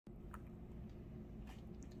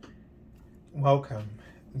Welcome.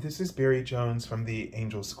 This is Barry Jones from the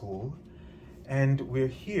Angel School, and we're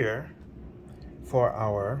here for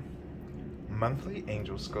our monthly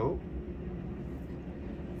Angelscope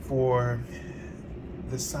for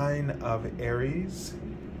the sign of Aries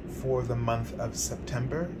for the month of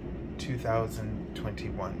September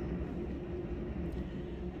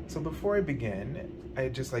 2021. So before I begin,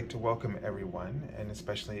 I'd just like to welcome everyone, and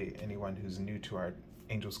especially anyone who's new to our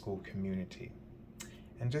Angel School community.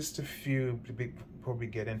 And just a few, before we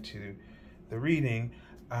get into the reading,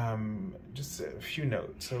 just a few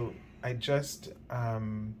notes. So I just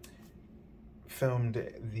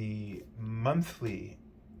filmed the monthly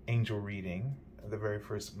angel reading, the very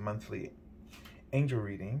first monthly angel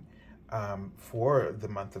reading for the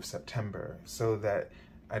month of September, so that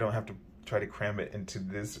I don't have to try to cram it into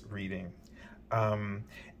this reading. So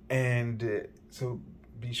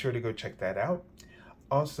be sure to go check that out.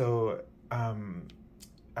 Also,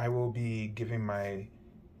 I will be giving my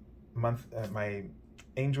my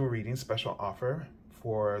angel reading special offer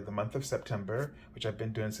for the month of September, which I've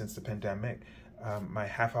been doing since the pandemic. My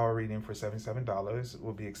half-hour reading for $77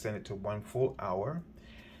 will be extended to 1 full hour.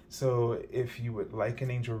 So if you would like an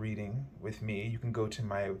angel reading with me, you can go to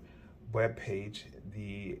my webpage,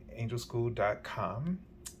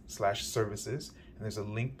 theangelschool.com/services, and there's a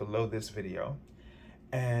link below this video.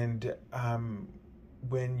 And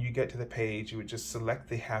when you get to the page, you would just select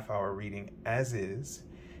the half-hour reading as is,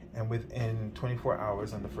 and within 24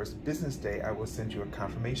 hours on the first business day, I will send you a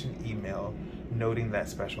confirmation email noting that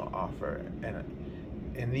special offer. And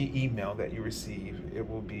in the email that you receive, it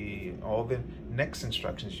will be all the next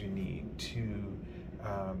instructions you need to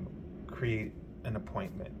create an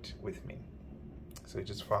appointment with me. So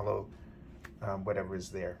just follow whatever is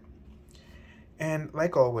there. And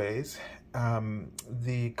like always,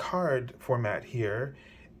 the card format here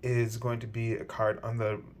is going to be a card on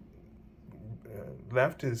the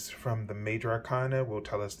left is from the Major Arcana, will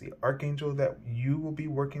tell us the Archangel that you will be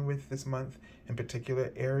working with this month, in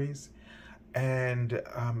particular Aries. And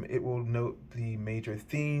it will note the major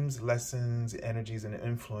themes, lessons, energies, and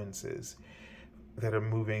influences that are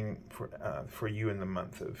moving for you in the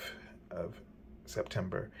month of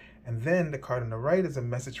September. And then the card on the right is a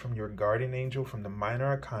message from your guardian angel from the Minor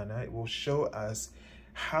Arcana. It will show us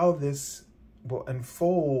how this will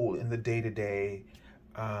unfold in the day-to-day,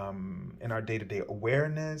 in our day-to-day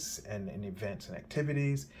awareness and in events and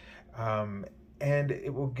activities. And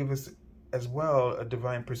it will give us as well a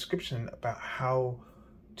divine prescription about how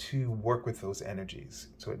to work with those energies,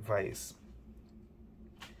 so advice.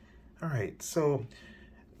 All right, so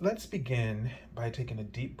let's begin by taking a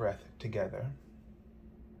deep breath together.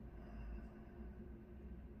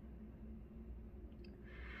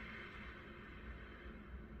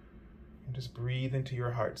 And just breathe into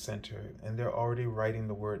your heart center, and they're already writing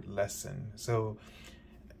the word lesson. So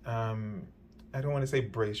I don't want to say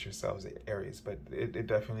brace yourselves, Aries, but it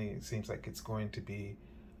definitely seems like it's going to be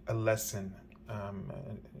a lesson, a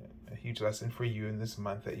huge lesson for you in this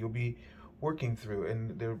month that you'll be working through.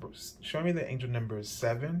 And they're showing me the angel number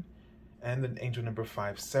 7 and the angel number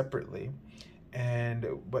 5 separately. And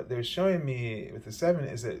what they're showing me with the 7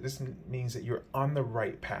 is that this means that you're on the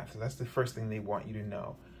right path. So that's the first thing they want you to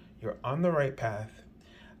know. You're on the right path.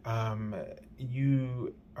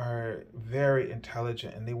 You are very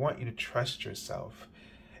intelligent, and they want you to trust yourself.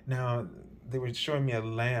 Now, they were showing me a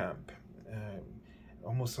lamp,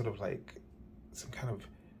 almost sort of like some kind of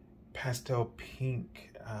pastel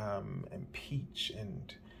pink and peach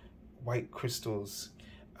and white crystals,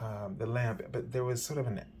 the lamp, but there was sort of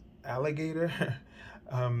an alligator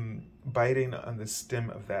biting on the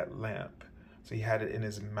stem of that lamp. So he had it in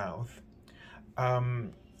his mouth.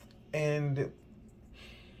 And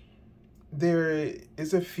there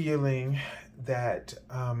is a feeling that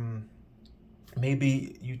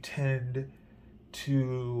maybe you tend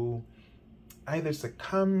to either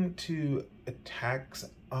succumb to attacks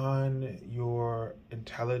on your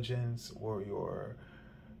intelligence or your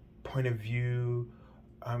point of view.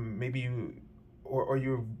 Maybe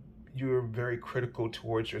you're very critical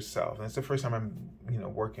towards yourself. And it's the first time I'm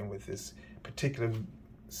working with this particular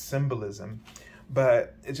symbolism,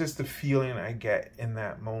 but it's just the feeling I get in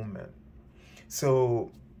that moment.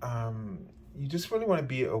 So you just really want to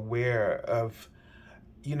be aware of,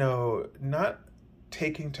 not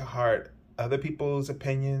taking to heart other people's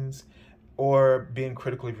opinions or being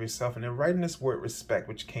critical of yourself. And then writing this word respect,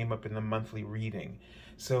 which came up in the monthly reading.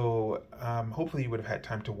 So hopefully you would have had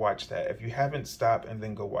time to watch that. If you haven't, stop and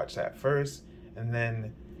then go watch that first, and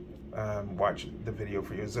then watch the video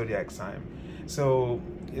for your zodiac sign. So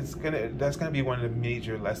that's gonna be one of the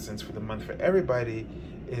major lessons for the month for everybody,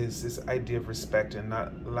 is this idea of respect and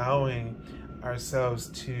not allowing ourselves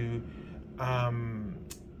to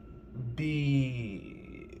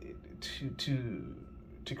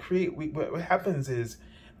create. What happens is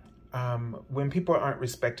when people aren't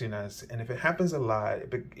respecting us, and if it happens a lot,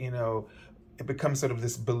 it becomes sort of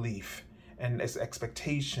this belief and this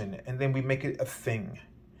expectation, and then we make it a thing.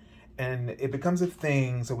 And it becomes a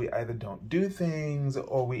thing, so we either don't do things,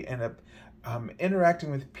 or we end up interacting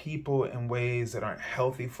with people in ways that aren't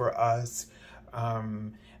healthy for us.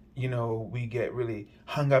 We get really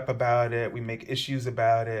hung up about it. We make issues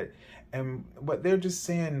about it. And what they're just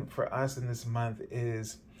saying for us in this month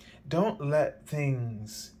is, don't let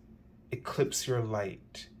things eclipse your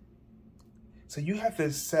light. So you have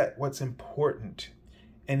to set what's important.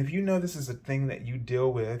 And if you know this is a thing that you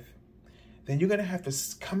deal with, then you're going to have to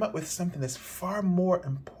come up with something that's far more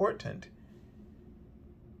important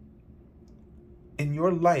in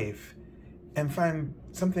your life, and find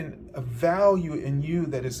something of value in you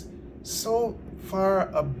that is so far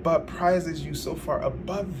above, prizes you so far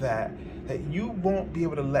above that you won't be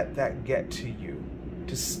able to let that get to you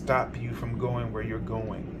to stop you from going where you're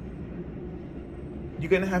going. You're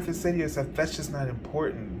going to have to say to yourself, that's just not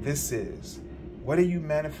important. This is. What are you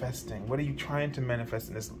manifesting? What are you trying to manifest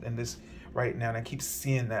in this right now? And I keep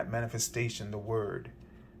seeing that manifestation, the word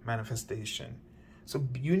manifestation. So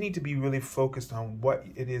you need to be really focused on what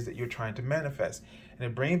it is that you're trying to manifest. And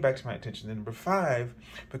it brings back to my attention the number 5,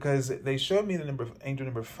 because they showed me angel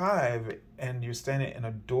number 5, and you're standing in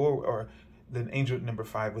a door, or the angel number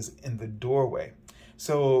 5 was in the doorway.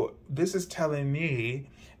 So this is telling me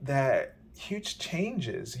that huge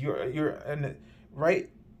changes. You're right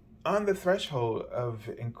on the threshold of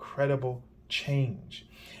incredible change.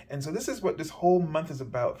 And so this is what this whole month is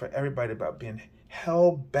about for everybody, about being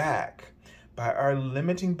held back by our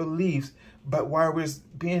limiting beliefs, but while we're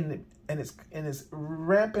being, and it's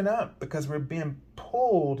ramping up because we're being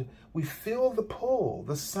pulled, we feel the pull,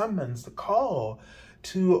 the summons, the call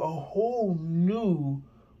to a whole new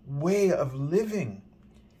way of living.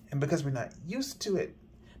 And because we're not used to it,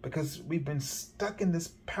 because we've been stuck in this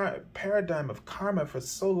paradigm of karma for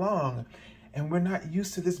so long, and we're not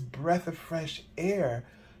used to this breath of fresh air,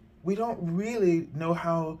 we don't really know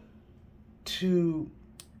how to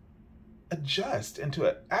adjust and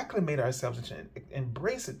to acclimate ourselves and to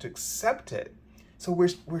embrace it, to accept it. So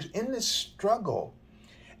we're in this struggle.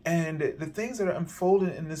 And the things that are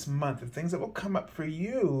unfolding in this month, the things that will come up for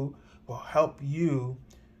you, will help you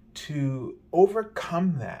to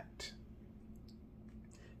overcome that.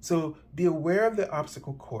 So be aware of the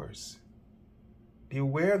obstacle course. Be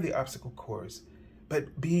aware of the obstacle course,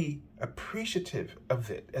 but be appreciative of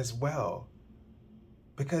it as well,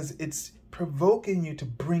 because it's provoking you to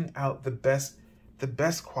bring out the best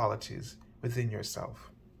qualities within yourself.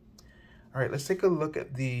 All right, let's take a look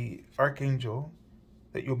at the archangel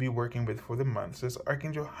that you'll be working with for the month. So it's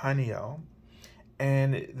Archangel Haniel,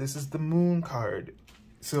 and this is the moon card.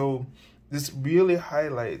 So this really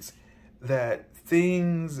highlights that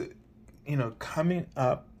things, coming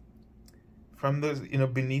up from the,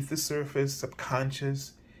 beneath the surface,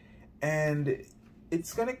 subconscious, and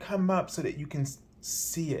it's going to come up so that you can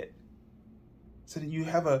see it, so that you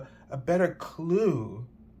have a better clue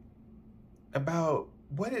about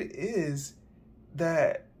what it is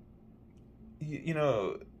that,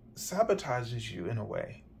 sabotages you in a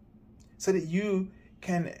way, so that you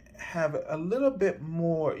can have a little bit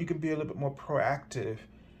more, you can be a little bit more proactive,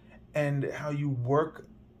 and how you work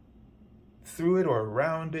through it or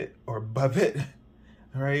around it or above it,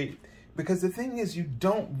 right? Because the thing is, you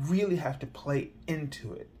don't really have to play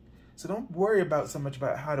into it. So don't worry about so much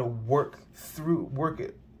about how to work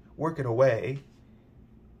it away.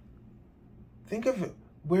 Think of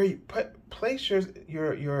where you place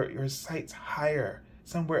your sights higher,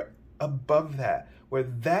 somewhere above that, where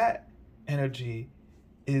that energy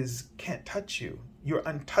can't touch you. You're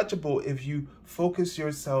untouchable if you focus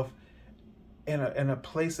yourself in a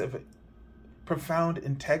place of profound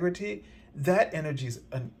integrity. That energy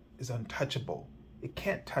is untouchable. It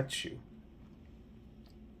can't touch you.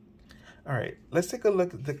 All right, let's take a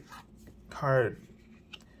look at the card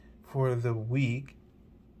for the week.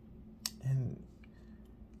 And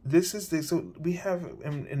this is so we have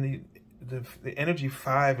in the energy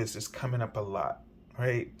 5 is just coming up a lot,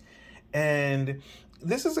 right? And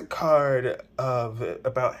this is a card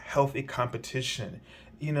about healthy competition.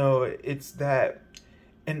 It's that,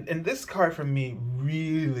 and this card for me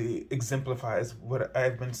really exemplifies what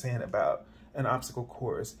I've been saying about an obstacle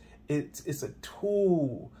course. It's a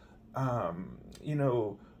tool,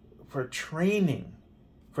 for training,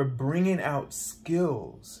 for bringing out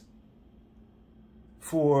skills,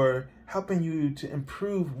 for helping you to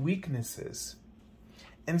improve weaknesses.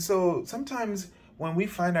 And so sometimes when we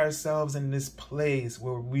find ourselves in this place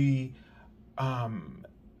where we are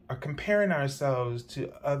comparing ourselves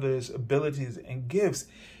to others' abilities and gifts,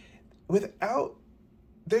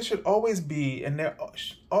 there should always be, and there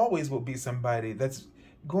always will be somebody that's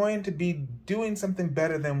going to be doing something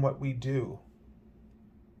better than what we do.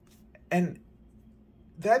 And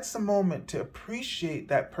that's the moment to appreciate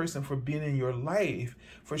that person for being in your life,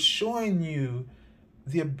 for showing you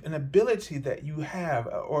an ability that you have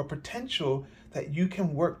or a potential that you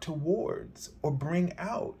can work towards or bring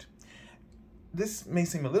out. This may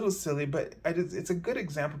seem a little silly, but it's a good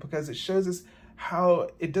example because it shows us how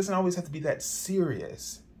it doesn't always have to be that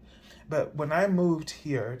serious. But when I moved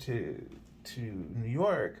here to New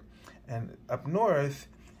York and up north,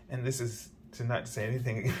 and this is to not say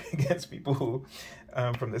anything against people who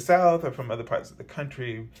from the South or from other parts of the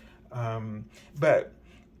country, but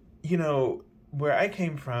where I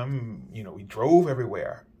came from, we drove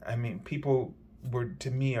everywhere. I mean, people were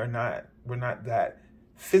not that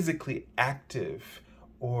physically active,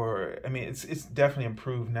 or it's definitely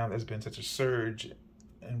improved now. There's been such a surge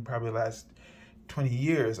in probably the last 20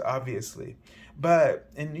 years, obviously. But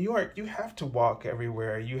in New York, you have to walk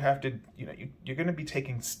everywhere. You have to, you're going to be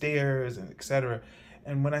taking stairs and etc.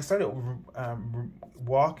 And when I started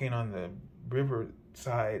walking on the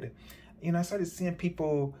riverside, I started seeing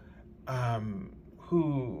people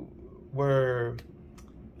who were,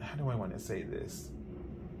 how do I want to say this?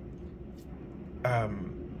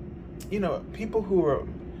 People who were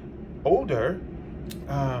older,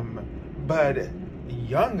 but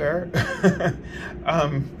younger,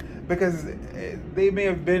 because they may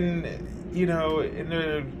have been, in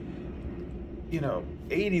their,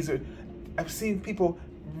 80s. Or I've seen people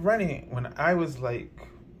running when I was like,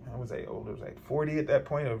 I was older, I was like 40 at that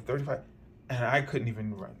point, or 35, and I couldn't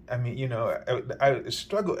even run. I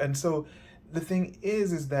struggled. And so the thing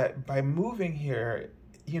is that by moving here,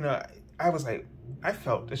 I was like, I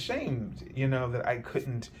felt ashamed, that I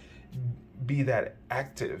couldn't be that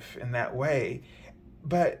active in that way.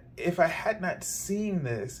 But if I had not seen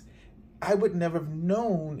this, I would never have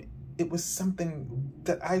known it was something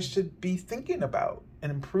that I should be thinking about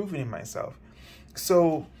and improving in myself.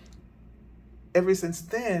 So ever since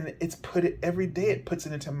then, every day it puts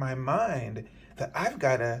it into my mind that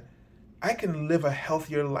I can live a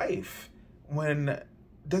healthier life. When it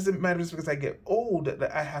doesn't matter just because I get old,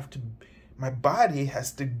 that my body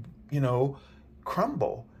has to,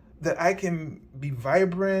 crumble. That I can be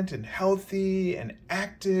vibrant and healthy and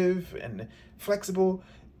active and flexible.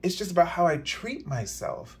 It's just about how I treat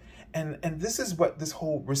myself. And this is what this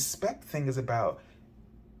whole respect thing is about.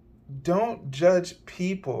 Don't judge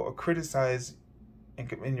people or criticize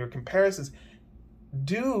in your comparisons.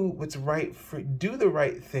 Do what's right do the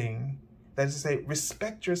right thing. That is to say,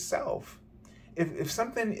 respect yourself. If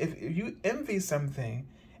you envy something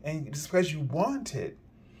and just because you want it,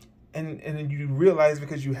 and you realize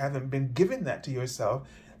because you haven't been given that to yourself,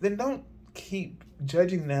 then don't keep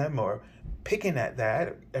judging them or picking at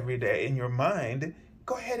that every day in your mind.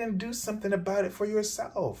 Go ahead and do something about it for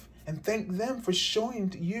yourself and thank them for showing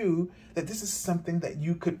to you that this is something that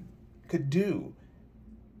you could do.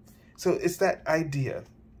 So it's that idea.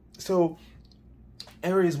 So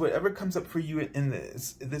Aries, whatever comes up for you in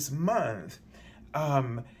this month,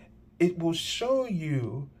 it will show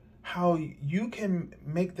you how you can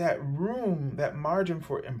make that room, that margin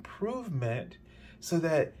for improvement, so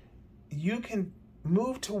that you can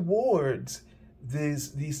move towards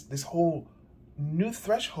this whole new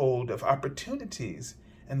threshold of opportunities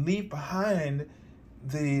and leave behind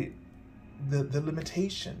the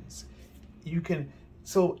limitations.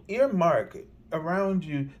 So earmark around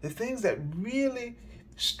you the things that really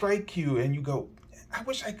strike you and you go, I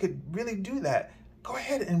wish I could really do that. Go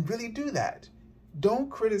ahead and really do that. Don't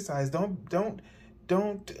criticize. Don't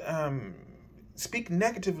speak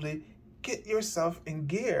negatively. Get yourself in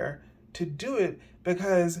gear to do it,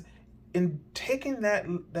 because in taking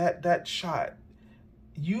that shot,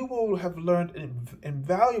 you will have learned an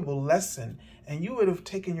invaluable lesson, and you would have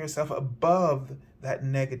taken yourself above that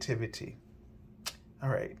negativity. All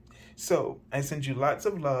right. So I send you lots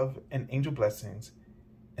of love and angel blessings,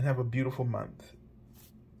 and have a beautiful month.